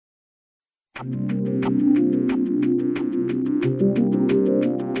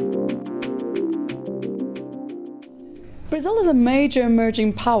Brazil is a major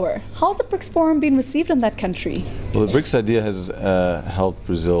emerging power. How has the BRICS Forum been received in that country? Well, the BRICS idea has helped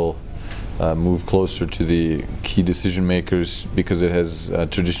Brazil move closer to the key decision makers, because it has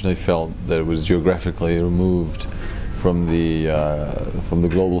traditionally felt that it was geographically removed from the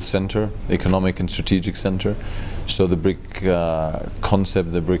global center, economic and strategic center. So the BRIC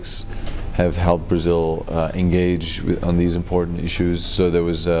concept, the BRICS, have helped Brazil engage on these important issues. So there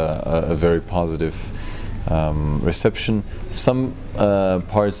was a very positive reception. Some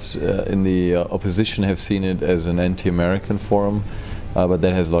parts in the opposition have seen it as an anti-American forum, but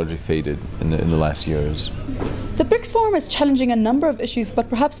that has largely faded in the last years. The BRICS Forum is challenging a number of issues, but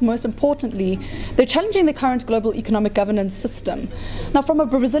perhaps most importantly, they're challenging the current global economic governance system. Now, from a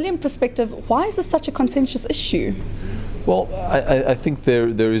Brazilian perspective, why is this such a contentious issue? Well, I think there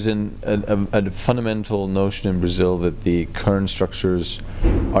is a fundamental notion in Brazil that the current structures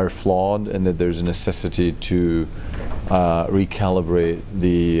are flawed, and that there's a necessity to recalibrate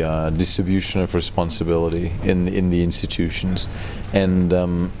the distribution of responsibility in the institutions, and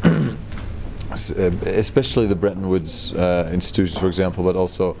especially the Bretton Woods institutions, for example, but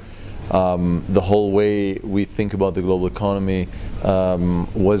also the whole way we think about the global economy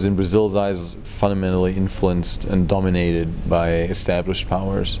was, in Brazil's eyes, fundamentally influenced and dominated by established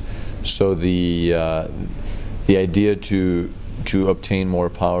powers. So the idea to obtain more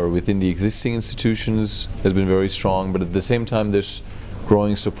power within the existing institutions has been very strong, but at the same time there's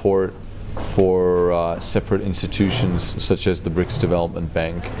growing support for separate institutions such as the BRICS Development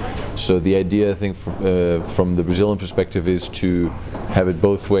Bank. So the idea, I think, from the Brazilian perspective, is to have it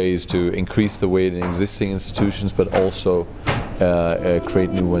both ways, to increase the weight in existing institutions, but also create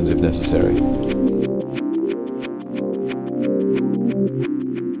new ones if necessary.